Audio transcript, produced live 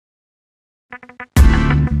Is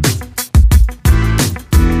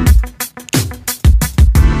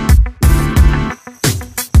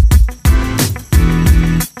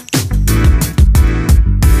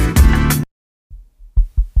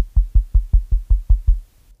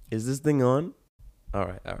this thing on? All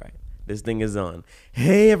right. This thing is on.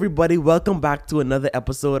 Hey, everybody. Welcome back to another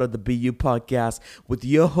episode of the BU Podcast with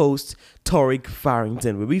your host, Tariq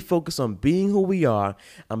Farrington, where we focus on being who we are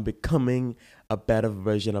and becoming a better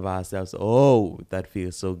version of ourselves. Oh, that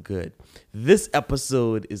feels so good. This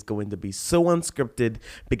episode is going to be so unscripted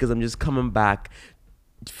because I'm just coming back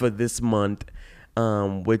for this month,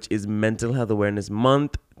 which is Mental Health Awareness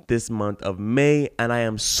Month. This month of May, and I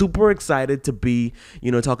am super excited to be,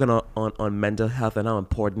 talking on mental health and how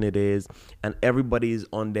important it is. And everybody's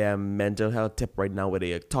on their mental health tip right now, where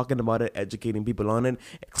they are talking about it, educating people on it,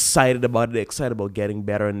 excited about it, excited about getting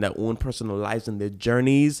better in their own personal lives and their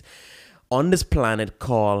journeys on this planet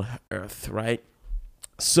called Earth, right?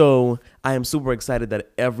 So I am super excited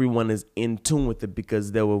that everyone is in tune with it,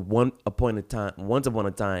 because there were once upon a time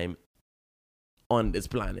on this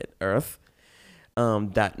planet Earth,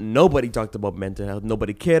 that nobody talked about mental health.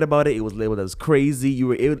 Nobody cared about it. It was labeled as crazy. You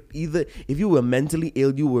were if you were mentally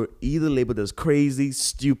ill, you were either labeled as crazy,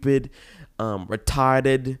 stupid,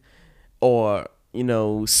 retarded, or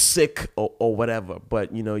sick, or whatever.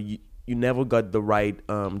 But you never got the right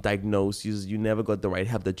diagnosis. You never got the right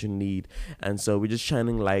help that you need. And so we're just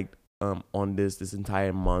shining light on this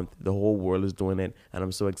entire month. The whole world is doing it, and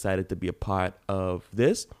I'm so excited to be a part of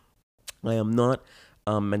this. I am not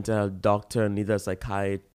mental health doctor, neither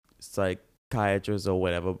psychiatrist or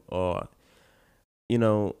whatever, or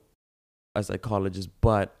a psychologist,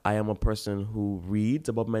 but I am a person who reads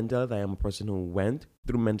about mental health. I am a person who went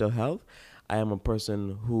through mental health. I am a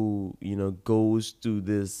person who goes through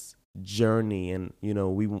this journey, and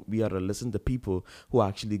we ought to listen to people who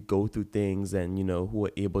actually go through things, and who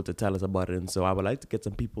are able to tell us about it. And so I would like to get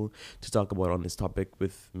some people to talk about on this topic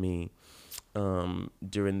with me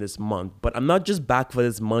during this month. But I'm not just back for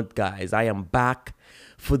this month, guys. I am back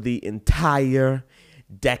for the entire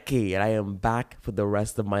decade. I am back for the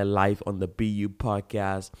rest of my life on the BU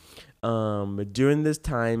Podcast. During this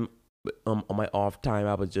time, on my off time,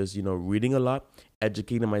 I was just reading a lot,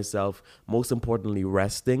 educating myself, most importantly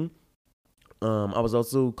resting. I was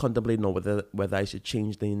also contemplating on whether I should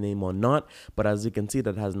change the name or not, but as you can see,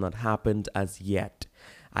 that has not happened as yet.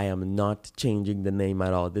 I am not changing the name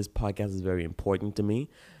at all. This podcast is very important to me,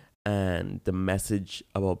 and the message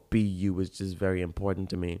about BU is just very important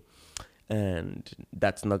to me, and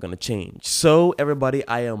that's not going to change. So everybody,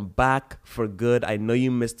 I am back for good. I know you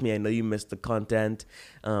missed me. I know you missed the content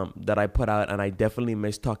that I put out, and I definitely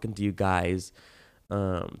miss talking to you guys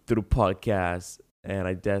through podcasts, and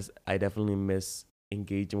I definitely miss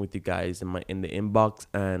engaging with you guys in the inbox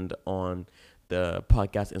and on the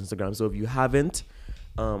podcast Instagram. So if you haven't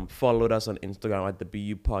followed us on Instagram at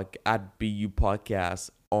BU Podcast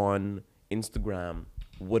on Instagram,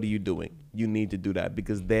 what are you doing? You need to do that,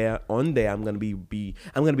 because on there I'm gonna be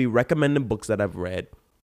recommending books that I've read,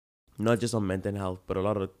 not just on mental health, but a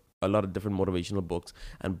lot of different motivational books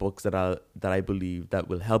and books that I believe that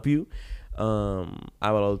will help you.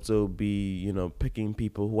 I will also be picking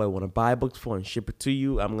people who I want to buy books for and ship it to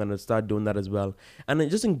you. I'm gonna start doing that as well, and then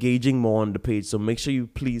just engaging more on the page. So make sure you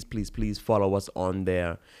please follow us on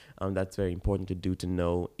there. That's very important to do, to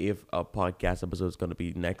know if a podcast episode is gonna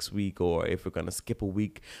be next week or if we're gonna skip a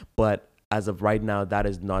week. But as of right now, that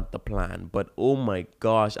is not the plan. But oh my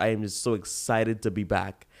gosh, I am just so excited to be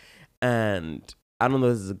back, and I don't know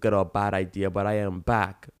if this is a good or bad idea, but I am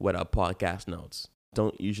back with our podcast notes.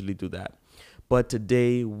 Don't usually do that. But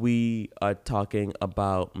today we are talking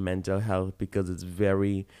about mental health because it's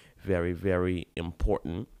very, very, very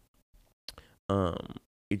important.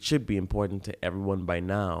 It should be important to everyone by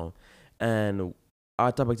now. And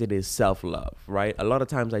our topic today is self-love, right? A lot of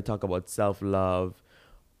times I talk about self-love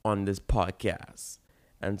on this podcast.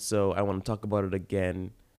 And so I want to talk about it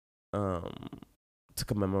again to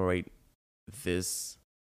commemorate this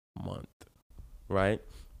month, right?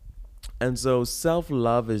 And so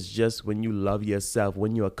self-love is just when you love yourself,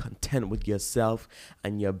 when you are content with yourself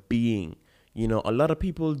and your being. A lot of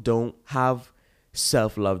people don't have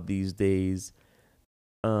self-love these days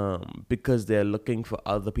because they're looking for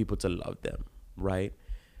other people to love them, right?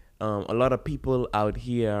 A lot of people out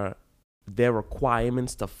here, their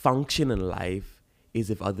requirements to function in life is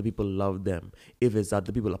if other people love them, if it's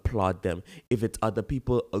other people applaud them, if it's other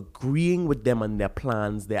people agreeing with them on their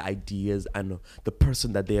plans, their ideas, and the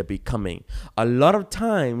person that they are becoming. A lot of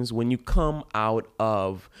times when you come out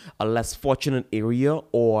of a less fortunate area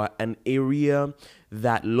or an area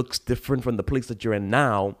that looks different from the place that you're in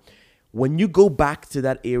now, when you go back to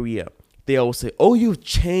that area, they all say, oh, you've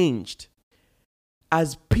changed.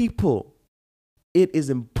 As people, it is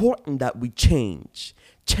important that we change.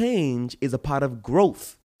 Change is a part of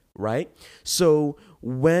growth, right? So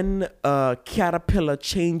when a caterpillar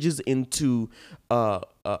changes into a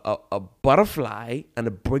butterfly and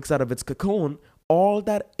it breaks out of its cocoon, all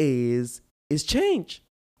that is change.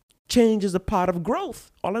 Change is a part of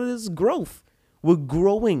growth. All of this is growth. We're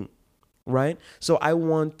growing, right? So I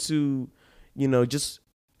want to, just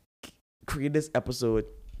create this episode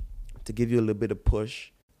to give you a little bit of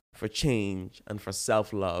push for change and for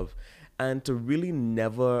self-love, and to really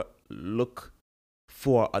never look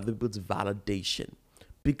for other people's validation.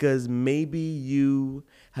 Because maybe you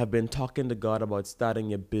have been talking to God about starting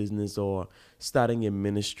your business or starting your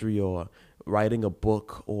ministry or writing a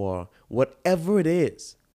book or whatever it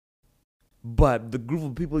is. But the group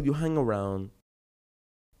of people you hang around,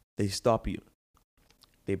 they stop you.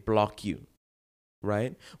 They block you,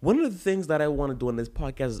 right? One of the things that I want to do on this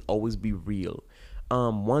podcast is always be real.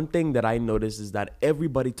 One thing that I notice is that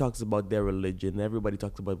everybody talks about their religion, everybody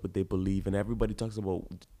talks about what they believe, and everybody talks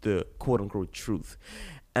about the quote unquote truth.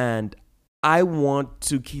 And I want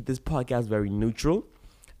to keep this podcast very neutral.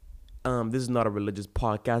 This is not a religious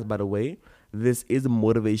podcast, by the way. This is a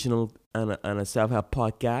motivational and a self-help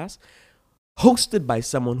podcast hosted by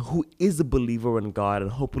someone who is a believer in God,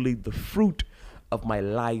 and hopefully the fruit of my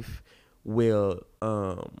life will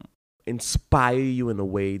inspire you in a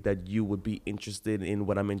way that you would be interested in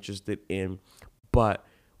what I'm interested in. But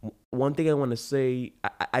one thing I want to say,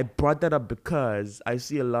 I brought that up because I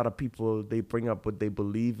see a lot of people, they bring up what they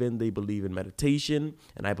believe in. They believe in meditation,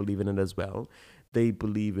 and I believe in it as well. They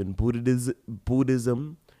believe in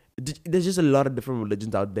Buddhism. There's just a lot of different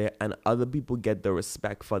religions out there, and other people get the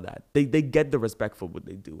respect for that. They get the respect for what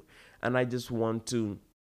they do. And I just want to,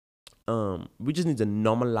 we just need to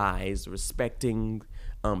normalize respecting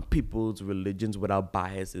people's religions without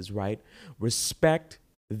biases, right? Respect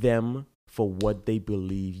them for what they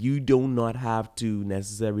believe. You do not have to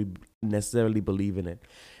necessarily believe in it.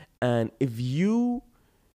 And if you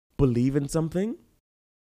believe in something,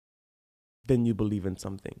 then you believe in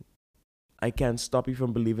something. I can't stop you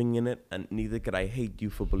from believing in it, and neither could I hate you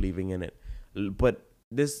for believing in it. But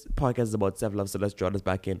this podcast is about self-love, so let's draw this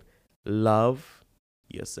back in. Love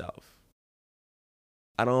yourself.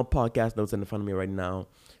 I don't have podcast notes in front of me right now,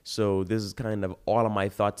 so this is kind of all of my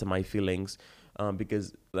thoughts and my feelings,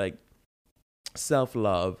 because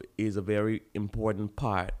self-love is a very important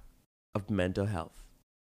part of mental health.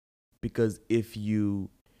 Because if you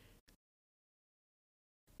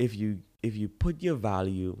put your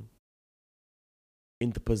value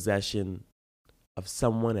in the possession of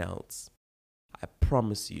someone else, I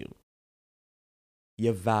promise you,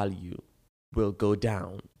 your value will go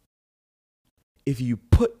down. If you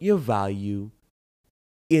put your value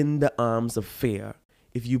in the arms of fear,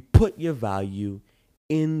 if you put your value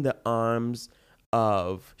in the arms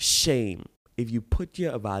of shame, if you put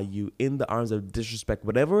your value in the arms of disrespect,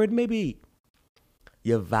 whatever it may be,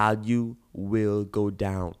 your value will go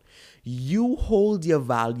down. You hold your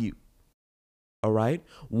value. All right.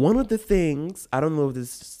 One of the things, I don't know if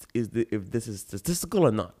this is statistical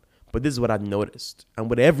or not, but this is what I've noticed and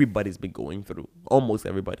what everybody's been going through, almost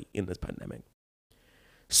everybody in this pandemic.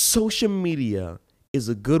 Social media is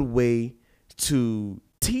a good way to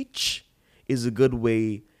teach, is a good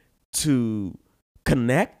way to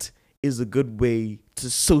connect, is a good way to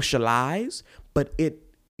socialize, but it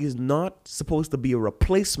is not supposed to be a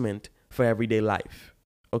replacement for everyday life.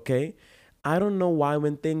 Okay? I don't know why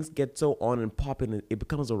when things get so on and popping, it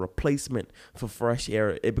becomes a replacement for fresh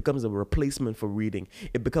air. It becomes a replacement for reading.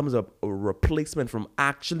 It becomes a replacement from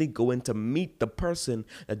actually going to meet the person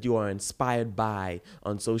that you are inspired by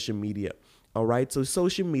on social media. All right. So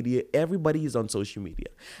social media, everybody is on social media.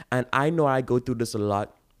 And I know I go through this a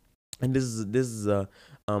lot. And this is a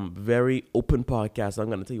very open podcast. I'm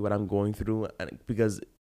going to tell you what I'm going through, because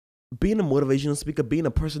being a motivational speaker, being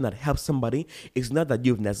a person that helps somebody, it's not that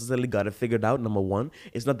you've necessarily got it figured out, number one.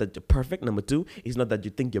 It's not that you're perfect, number two. It's not that you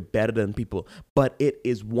think you're better than people. But it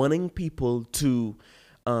is wanting people to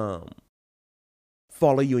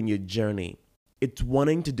follow you in your journey. It's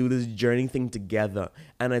wanting to do this journey thing together.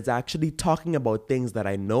 And it's actually talking about things that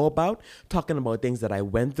I know about, talking about things that I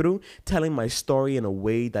went through, telling my story in a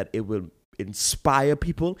way that it will inspire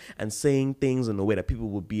people, and saying things in a way that people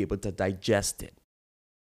will be able to digest it.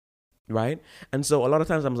 Right? And so a lot of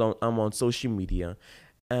times I'm on social media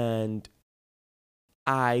and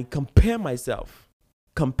I compare myself.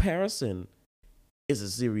 Comparison is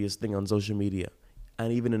a serious thing on social media,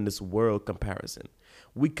 and even in this world, comparison.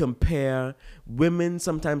 We compare, women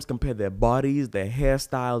sometimes compare their bodies, their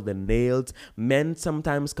hairstyle, their nails. Men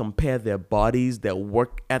sometimes compare their bodies, their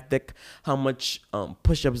work ethic, how much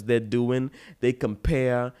push-ups they're doing. They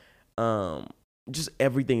compare just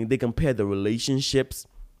everything. They compare the relationships,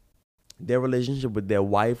 their relationship with their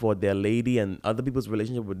wife or their lady, and other people's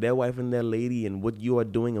relationship with their wife and their lady, and what you are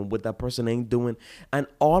doing and what that person ain't doing. And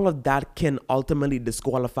all of that can ultimately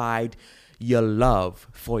disqualify your love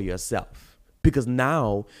for yourself. Because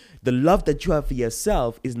now the love that you have for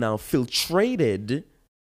yourself is now filtrated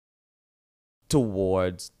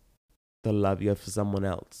towards the love you have for someone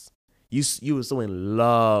else. You were so in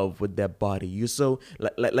love with their body. You so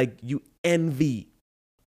like you envy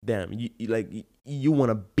them. You want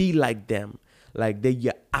to be like them. Like they're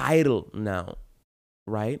your idol now,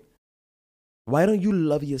 right? Why don't you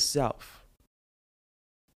love yourself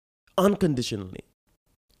unconditionally?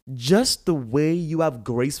 Just the way you have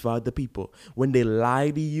grace for other people. When they lie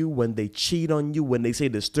to you, when they cheat on you, when they say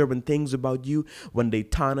disturbing things about you, when they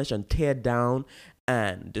tarnish and tear down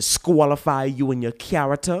and disqualify you and your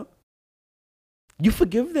character, you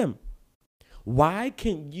forgive them. Why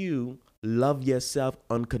can't you love yourself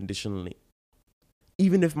unconditionally?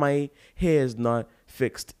 Even if my hair is not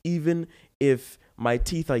fixed, even if my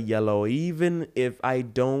teeth are yellow, even if I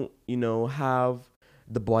don't, have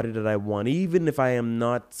the body that I want, even if I am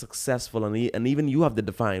not successful, and even you have to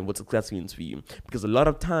define what success means for you. Because a lot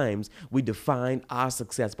of times we define our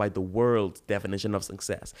success by the world's definition of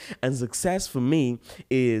success. And success for me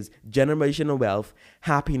is generational wealth,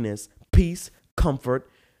 happiness, peace, comfort,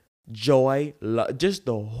 joy, just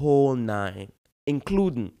the whole nine,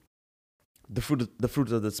 including the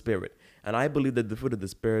fruit of the Spirit. And I believe that the fruit of the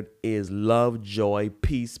Spirit is love, joy,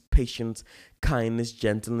 peace, patience, kindness,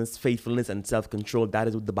 gentleness, faithfulness, and self-control. That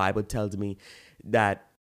is what the Bible tells me that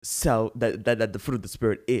the fruit of the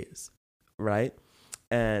Spirit is, right?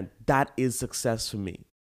 And that is success for me,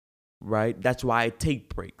 right? That's why I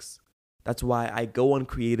take breaks. That's why I go on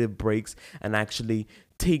creative breaks and actually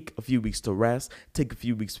take a few weeks to rest, take a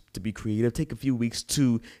few weeks to be creative, take a few weeks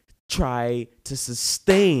to try to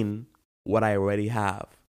sustain what I already have.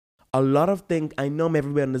 A lot of things, I know I'm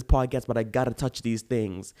everywhere on this podcast, but I gotta touch these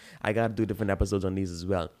things. I gotta do different episodes on these as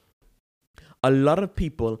well. A lot of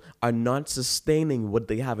people are not sustaining what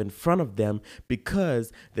they have in front of them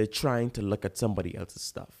because they're trying to look at somebody else's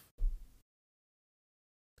stuff.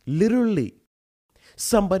 Literally.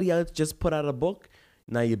 Somebody else just put out a book.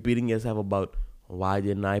 Now you're beating yourself about, why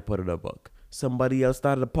didn't I put out a book? Somebody else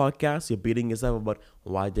started a podcast. You're beating yourself about,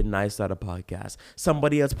 why didn't I start a podcast?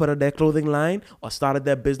 Somebody else put out their clothing line or started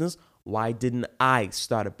their business. Why didn't I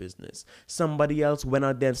start a business? Somebody else went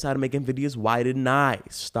out there and started making videos. Why didn't I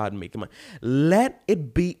start making money? Let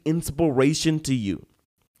it be inspiration to you,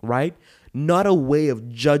 right? Not a way of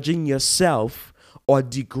judging yourself or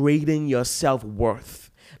degrading your self-worth.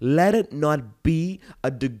 Let it not be a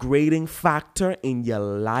degrading factor in your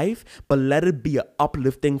life, but let it be an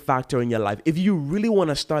uplifting factor in your life. If you really want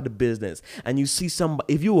to start a business and you see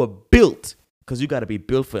somebody, if you were built, because you got to be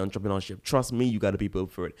built for entrepreneurship. Trust me, you got to be built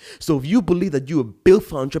for it. So if you believe that you were built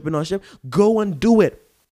for entrepreneurship, go and do it.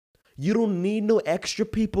 You don't need no extra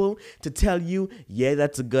people to tell you, yeah,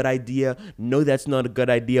 that's a good idea. No, that's not a good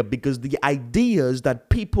idea, because the ideas that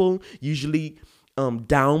people usually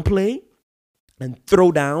downplay and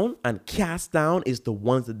throw down and cast down is the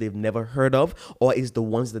ones that they've never heard of, or is the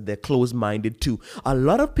ones that they're closed-minded to. A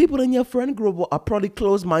lot of people in your friend group are probably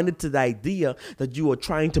closed-minded to the idea that you are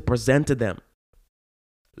trying to present to them.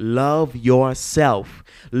 Love yourself.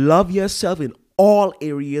 Love yourself in all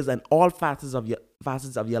areas and all facets of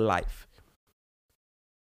your life.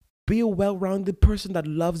 Be a well-rounded person that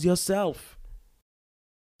loves yourself.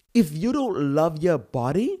 If you don't love your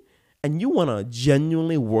body, and you want to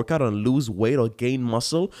genuinely work out and lose weight or gain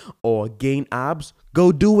muscle or gain abs,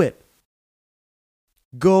 go do it.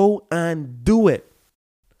 Go and do it.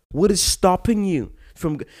 What is stopping you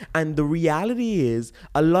from? And the reality is,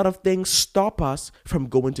 a lot of things stop us from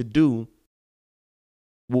going to do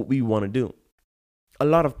what we want to do. A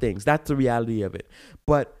lot of things. That's the reality of it.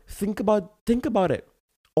 But think about it,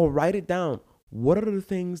 or write it down. What are the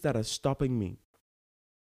things that are stopping me?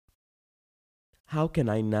 How can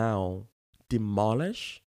I now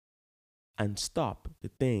demolish and stop the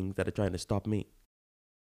things that are trying to stop me?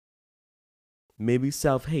 Maybe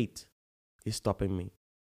self-hate is stopping me.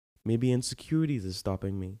 Maybe insecurities is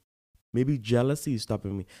stopping me. Maybe jealousy is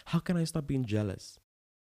stopping me. How can I stop being jealous?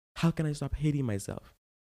 How can I stop hating myself?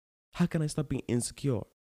 How can I stop being insecure?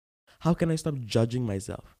 How can I stop judging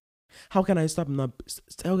myself? How can I stop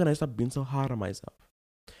being so hard on myself?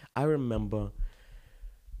 I remember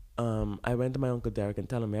I went to my uncle Derek and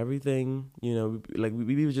tell him everything.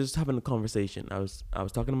 We were just having a conversation. I was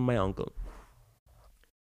talking to my uncle,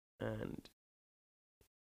 and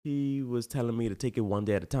he was telling me to take it one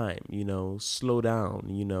day at a time. Slow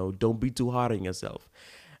down. Don't be too hard on yourself.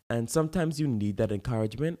 And sometimes you need that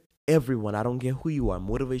encouragement. Everyone, I don't care who you are,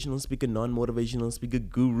 motivational speaker, non-motivational speaker,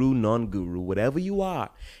 guru, non-guru, whatever you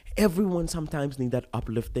are, everyone sometimes need that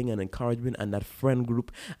uplifting and encouragement and that friend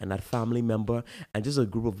group and that family member and just a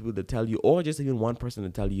group of people to tell you, or just even one person to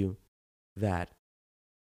tell you that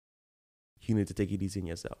you need to take it easy on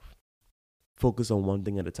yourself. Focus on one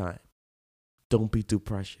thing at a time. Don't be too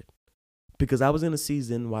pressured. Because I was in a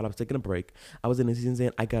season, while I was taking a break, I was in a season saying,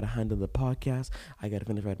 I got to handle the podcast. I got to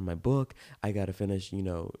finish writing my book. I got to finish,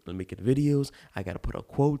 making videos. I got to put out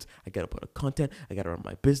quotes. I got to put out content. I got to run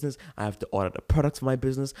my business. I have to order the products for my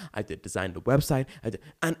business. I have to design the website.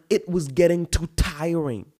 And it was getting too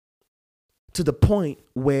tiring to the point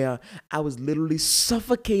where I was literally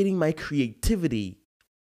suffocating my creativity.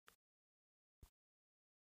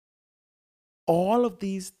 All of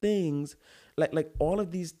these things, like all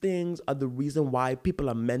of these things are the reason why people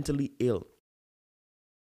are mentally ill.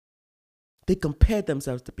 They compare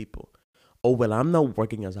themselves to people. Oh, well, I'm not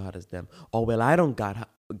working as hard as them. Oh, well, I don't got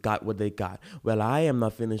what they got. Well, I am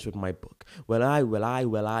not finished with my book. Well, I.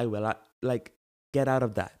 Like, get out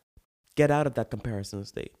of that. Get out of that comparison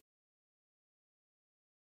state.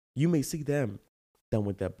 You may see them done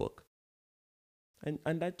with their book. And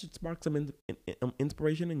that should spark some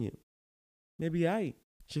inspiration in you. Maybe I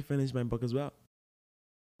should finish my book as well,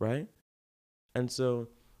 right? And so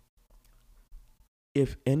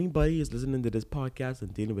if anybody is listening to this podcast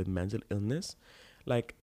and dealing with mental illness,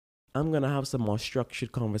 like, I'm going to have some more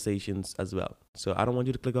structured conversations as well. So I don't want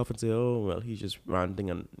you to click off and say, oh, well, he's just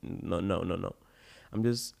ranting. And no. I'm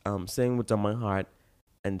just saying what's on my heart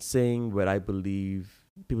and saying what I believe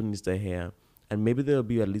people need to hear. And maybe there'll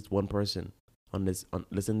be at least one person on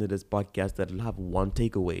listening to this podcast that'll have one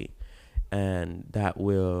takeaway, and that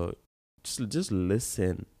will just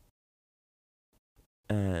listen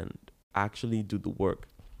and actually do the work.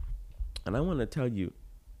 And I want to tell you,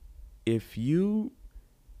 if you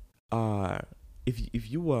are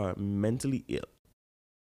mentally ill,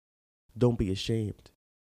 don't be ashamed.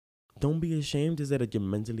 Don't be ashamed to say that you're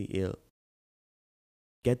mentally ill.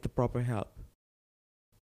 Get the proper help.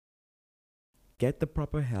 Get the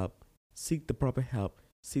proper help. Seek the proper help.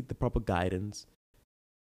 Seek the proper guidance.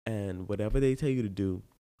 And whatever they tell you to do,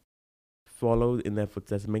 follow in their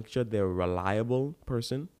footsteps. Make sure they're a reliable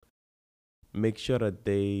person. Make sure that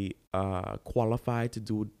they are qualified to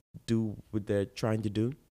do what they're trying to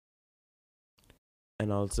do.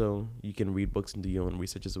 And also, you can read books and do your own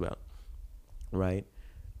research as well, right?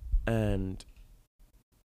 And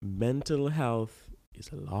mental health is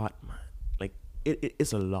a lot, man. Like,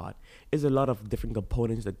 it's a lot. It's a lot of different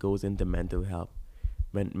components that goes into mental health,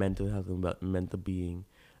 mental health and mental being.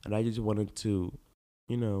 And I just wanted to,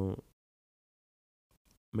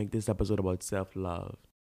 make this episode about self-love,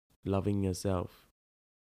 loving yourself,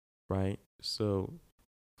 right? So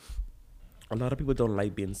a lot of people don't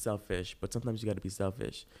like being selfish, but sometimes you got to be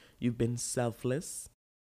selfish. You've been selfless,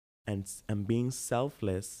 and being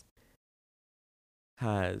selfless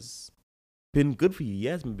has been good for you.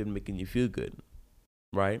 Yes, it's been making you feel good,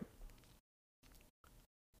 right?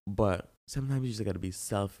 But sometimes you just got to be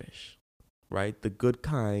selfish, right? The good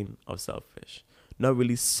kind of selfish. Not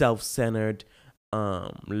really self-centered,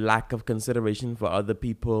 lack of consideration for other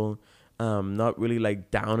people, not really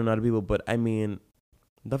like down on other people, but I mean,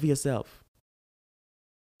 love yourself.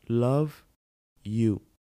 Love you.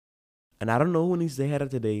 And I don't know who needs to hear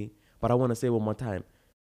that today, but I want to say one more time,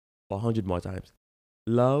 or 100 more times.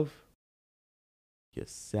 Love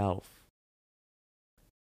yourself.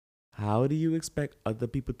 How do you expect other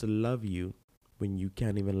people to love you when you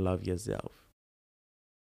can't even love yourself?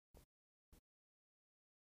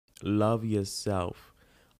 Love yourself.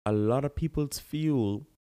 A lot of people's fuel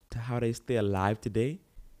to how they stay alive today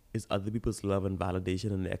is other people's love and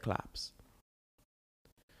validation and their claps.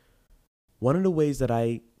 One of the ways that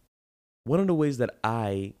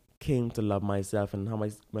I came to love myself and how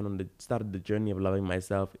I went on started the journey of loving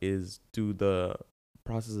myself is through the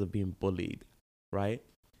process of being bullied, right?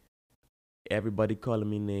 Everybody calling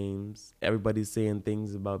me names, everybody saying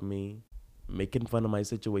things about me, making fun of my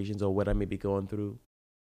situations or what I may be going through.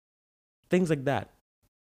 Things like that.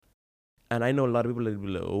 And I know a lot of people will be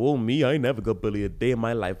like, oh, me, I never got bullied a day in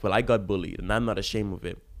my life. Well, I got bullied, and I'm not ashamed of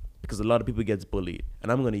it because a lot of people gets bullied. And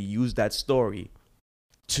I'm going to use that story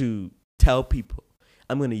to tell people.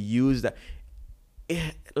 I'm going to use that.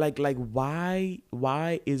 Like why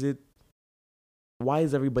is it Why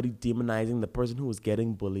is everybody demonizing the person who is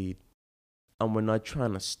getting bullied, and we're not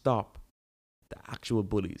trying to stop the actual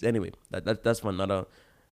bullies? Anyway, that's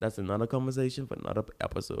another conversation for another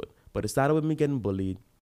episode. But it started with me getting bullied.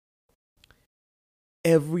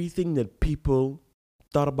 Everything that people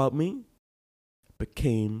thought about me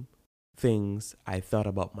became things I thought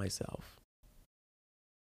about myself.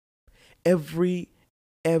 Everything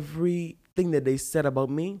that they said about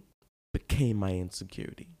me became my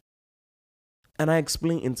insecurity. And I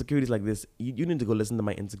explain insecurities like this. You need to go listen to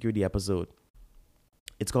my insecurity episode.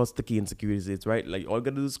 It's called Sticky Insecurities. It's right. Like, all you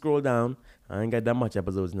gotta do is scroll down. I ain't got that much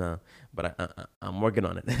episodes now, but I'm working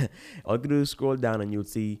on it. All you gotta do is scroll down and you'll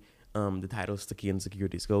see the title Sticky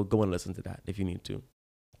Insecurities. Go and listen to that if you need to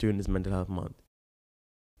during this mental health month.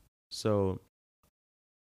 So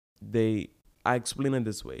I explain it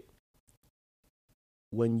this way.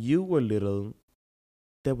 When you were little,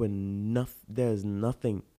 there's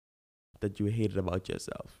nothing that you hated about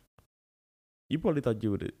yourself. You probably thought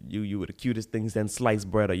you were the cutest things in sliced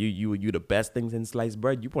bread, or you were the best things in sliced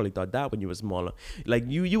bread. You probably thought that when you were smaller. Like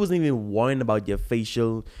you wasn't even worrying about your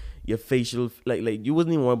facial like you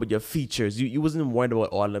wasn't even worried about your features. You wasn't worried about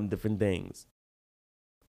all them different things.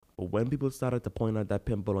 But when people started to point out that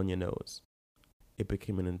pimple on your nose, it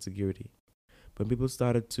became an insecurity. When people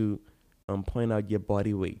started to point out your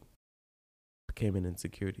body weight, it became an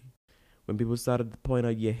insecurity. When people started to point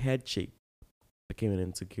out your head shape, became an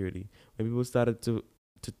insecurity. When people started to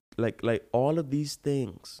like all of these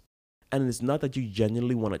things, and it's not that you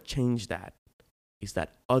genuinely want to change that, it's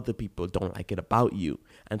that other people don't like it about you,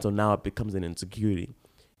 and so now it becomes an insecurity.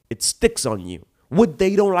 It sticks on you. What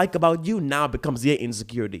they don't like about you now becomes their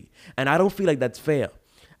insecurity, and I don't feel like that's fair.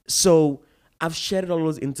 So I've shedded all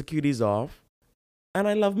those insecurities off, and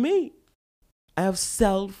I love me. I have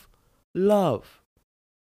self-love.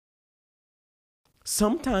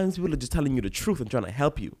 Sometimes people are just telling you the truth and trying to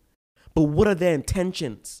help you. But what are their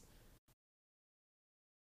intentions?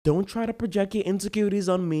 Don't try to project your insecurities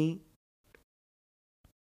on me.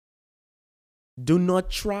 Do not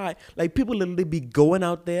try. Like, people literally be going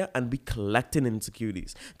out there and be collecting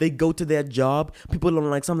insecurities. They go to their job. People don't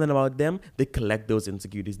like something about them. They collect those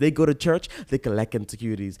insecurities. They go to church. They collect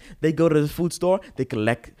insecurities. They go to the food store. They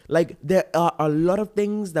collect. Like, there are a lot of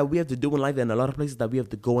things that we have to do in life and a lot of places that we have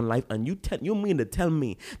to go in life. And you mean to tell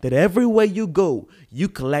me that everywhere you go, you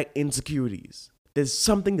collect insecurities? There's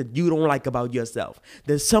something that you don't like about yourself.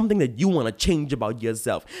 There's something that you want to change about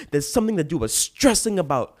yourself. There's something that you were stressing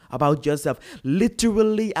about yourself.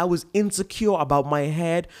 Literally, I was insecure about my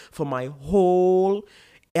head for my whole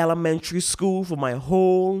elementary school, for my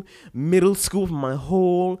whole middle school, for my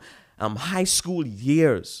whole high school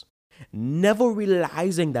years. Never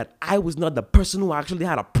realizing that I was not the person who actually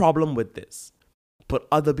had a problem with this, but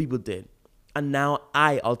other people did. And now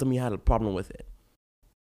I ultimately had a problem with it.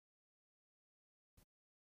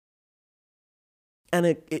 And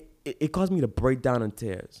it caused me to break down in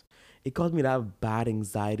tears. It caused me to have bad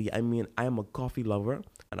anxiety. I mean, I am a coffee lover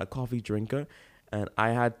and a coffee drinker. And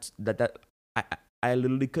I had I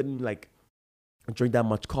literally couldn't like drink that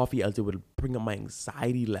much coffee else it would bring up my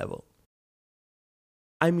anxiety level.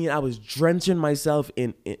 I mean, I was drenching myself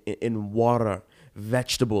in water,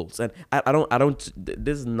 vegetables. And I don't,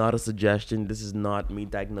 this is not a suggestion. This is not me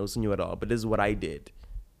diagnosing you at all. But this is what I did.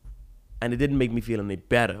 And it didn't make me feel any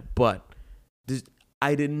better. But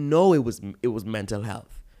I didn't know it was mental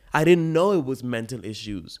health. I didn't know it was mental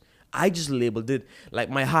issues. I just labeled it like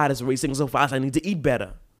my heart is racing so fast, I need to eat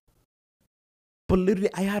better. But literally,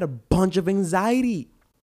 I had a bunch of anxiety.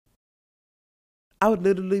 I would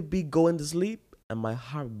literally be going to sleep and my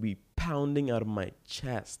heart would be pounding out of my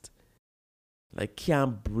chest. Like,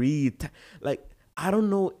 can't breathe. Like, I don't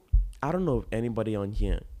know if anybody on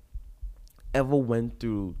here ever went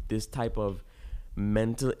through this type of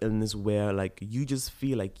mental illness where like you just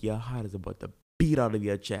feel like your heart is about to beat out of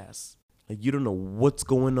your chest. Like, you don't know what's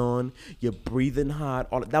going on. You're breathing hard.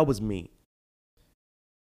 That was me.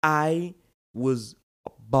 I was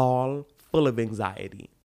a ball full of anxiety.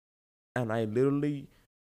 And I literally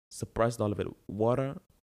suppressed all of it. Water,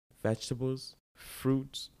 vegetables,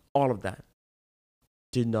 fruits, all of that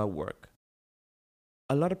did not work.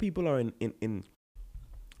 A lot of people are a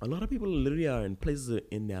lot of people literally are in places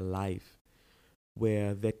in their life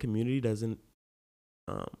where their community doesn't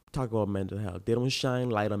talk about mental health. They don't shine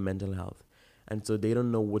light on mental health. And so they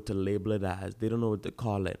don't know what to label it as. They don't know what to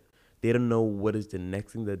call it. They don't know what is the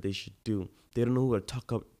next thing that they should do. They don't know who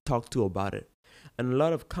to talk to about it. And a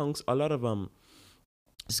lot of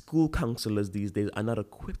school counselors these days are not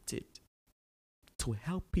equipped to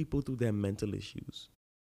help people through their mental issues.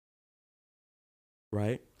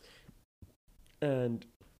 Right? And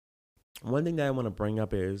one thing that I want to bring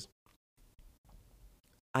up is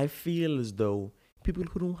I feel as though people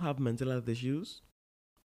who don't have mental health issues,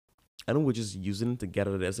 I know we're just using it to get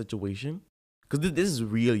out of their situation. Because this is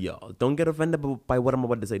real, y'all. Don't get offended by what I'm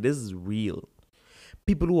about to say. This is real.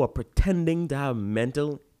 People who are pretending to have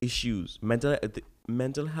mental issues, mental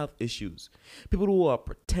health issues. People who are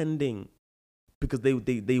pretending because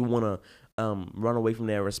they want to run away from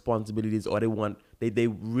their responsibilities, or they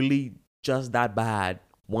really just that bad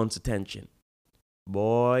wants attention.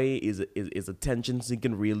 Boy, is attention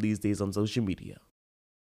seeking real these days on social media.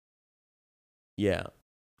 Yeah.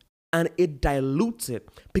 And it dilutes it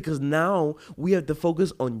because now we have to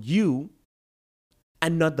focus on you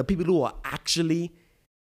and not the people who are actually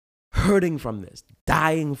hurting from this,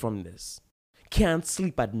 dying from this, can't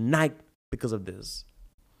sleep at night because of this.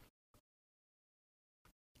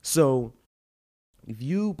 So, if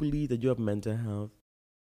you believe that you have mental health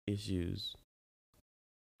issues,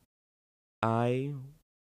 if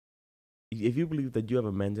you believe that you have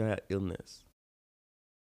a mental health illness,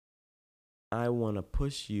 I want to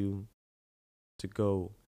push you to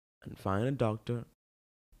go and find a doctor.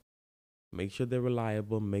 Make sure they're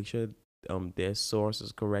reliable. Make sure their source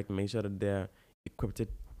is correct. Make sure that they're equipped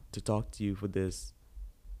to talk to you for this.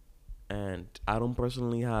 And I don't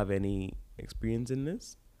personally have any experience in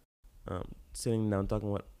this. Sitting down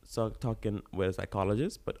talking with a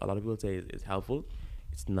psychologist, but a lot of people say it's helpful.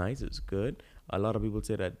 It's nice. It's good. A lot of people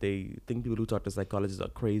say that they think people who talk to psychologists are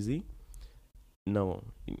crazy. No,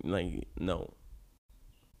 no.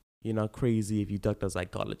 You're not crazy if you talk to a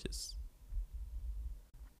psychologist.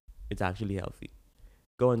 It's actually healthy.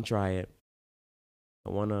 Go and try it. I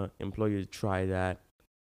want to implore you to try that.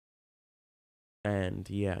 And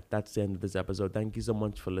yeah, that's the end of this episode. Thank you so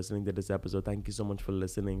much for listening to this episode. Thank you so much for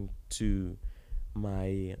listening to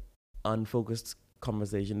my unfocused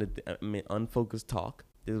conversation, unfocused talk.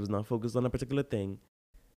 This was not focused on a particular thing,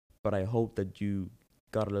 but I hope that you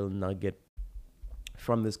got a little nugget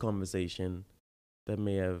from this conversation that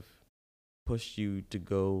may have pushed you to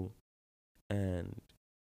go and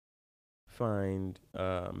find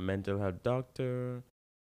a mental health doctor,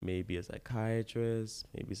 maybe a psychiatrist,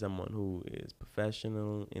 maybe someone who is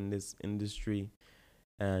professional in this industry.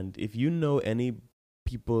 And if you know any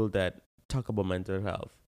people that talk about mental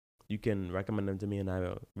health, you can recommend them to me and I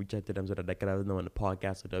will reach out to them so that I can have them on the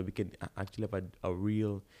podcast so that we can actually have a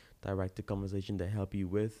real direct conversation to help you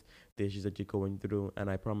with the issues that you're going through. And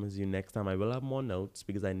I promise you next time I will have more notes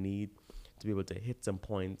because I need to be able to hit some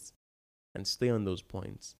points and stay on those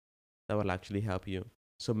points. That will actually help you.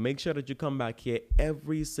 So make sure that you come back here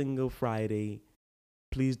every single Friday.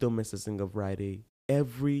 Please don't miss a single Friday.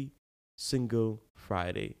 Every single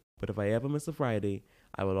Friday. But if I ever miss a Friday,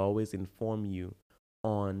 I will always inform you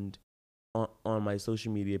on my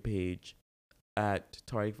social media page at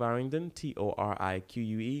Tariq Farrington,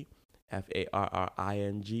 TORIQUE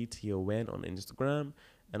FARRINGTON on Instagram,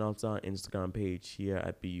 and also on Instagram page here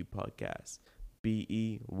at BU Podcast,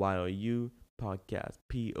 BEYOU Podcast,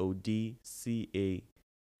 PODCAST.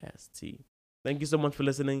 Thank you so much for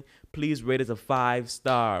listening. Please rate us a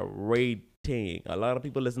 5-star rating. A lot of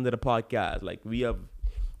people listen to the podcast. Like we have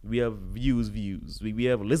views. We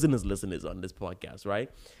have listeners on this podcast, right?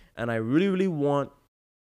 And I really want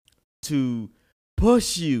to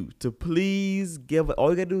push you to please give.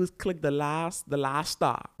 All you gotta do is click the last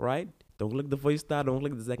star, right? Don't click the first star. Don't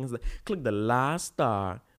click the second star. Click the last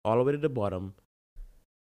star all the way to the bottom,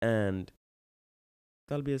 and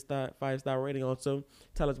that'll be a 5-star rating. Also,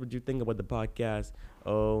 tell us what you think about the podcast.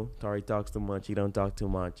 Oh, Tari talks too much. He don't talk too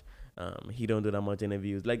much. He don't do that much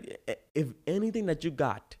interviews. Like, if anything that you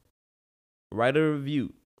got, write a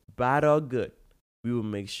review, bad or good. We will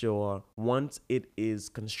make sure once it is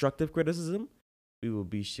constructive criticism, we will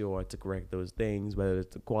be sure to correct those things, whether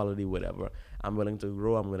it's the quality, whatever. I'm willing to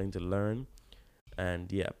grow. I'm willing to learn.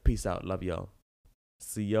 And yeah, peace out. Love y'all.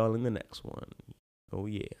 See y'all in the next one. Oh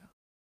yeah.